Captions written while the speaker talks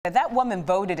That woman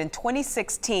voted in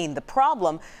 2016. The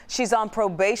problem, she's on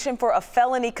probation for a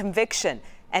felony conviction,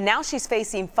 and now she's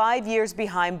facing 5 years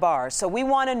behind bars. So we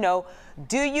want to know,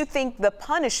 do you think the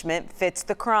punishment fits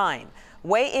the crime?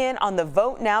 Weigh in on the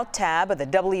Vote Now tab of the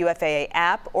WFAA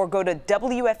app or go to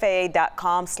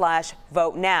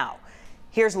WFAA.com/vote now.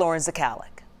 Here's Lauren Zakalik.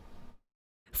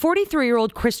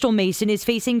 43-year-old Crystal Mason is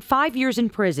facing 5 years in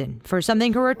prison for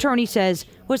something her attorney says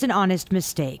was an honest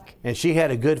mistake. And she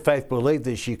had a good faith belief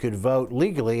that she could vote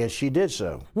legally, and she did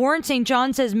so. Warren St.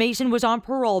 John says Mason was on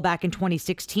parole back in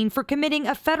 2016 for committing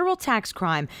a federal tax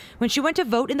crime when she went to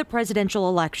vote in the presidential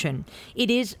election. It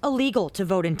is illegal to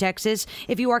vote in Texas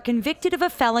if you are convicted of a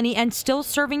felony and still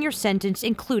serving your sentence,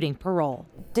 including parole.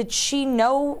 Did she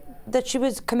know that she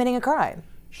was committing a crime?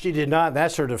 She did not.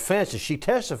 That's her defense, and she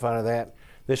testified to that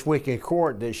this week in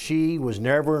court, that she was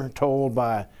never told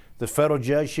by the federal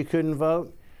judge she couldn't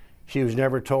vote. She was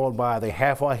never told by the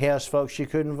halfway house folks she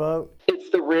couldn't vote. It's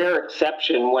the rare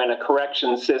exception when a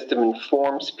correction system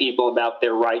informs people about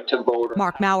their right to vote.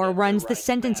 Mark Maurer runs the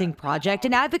Sentencing Project,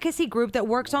 an advocacy group that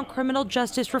works on criminal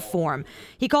justice reform.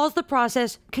 He calls the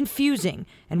process confusing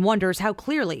and wonders how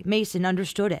clearly Mason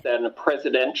understood it. In a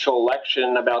presidential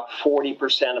election, about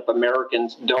 40% of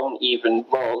Americans don't even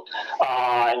vote.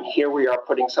 And here we are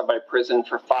putting somebody in prison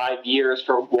for 5 years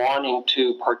for wanting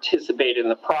to participate in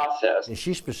the process. And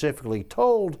she specifically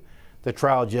told the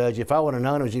trial judge, if I would have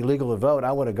known it was illegal to vote,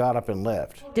 I would have got up and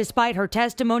left. Despite her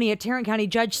testimony, a Tarrant-County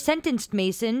judge sentenced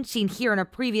Mason, seen here in a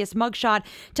previous mugshot,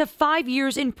 to 5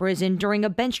 years in prison during a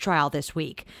bench trial this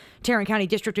week. Tarrant-County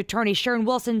District Attorney Sharon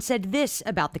Wilson said this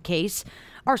about the case: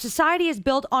 "Our society is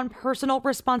built on personal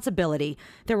responsibility.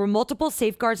 There were multiple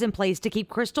safeguards in place to keep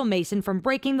Crystal Mason from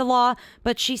breaking the law,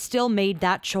 but she still made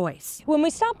that choice." When we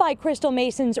stopped by Crystal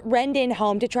Mason's Rendon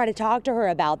home to try to talk to her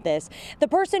about this, the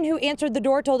person who answered the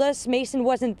door told us Mason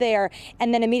wasn't there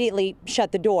and then immediately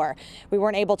shut the door. We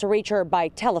weren't able to reach her by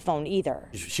telephone either.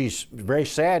 She's very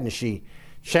sad, and she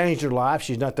changed her life.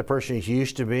 She's not the person she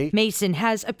used to be. Mason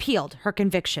has appealed her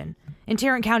conviction. In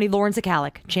Tarrant County, Lauren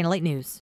Zakalik, Channel 8 News.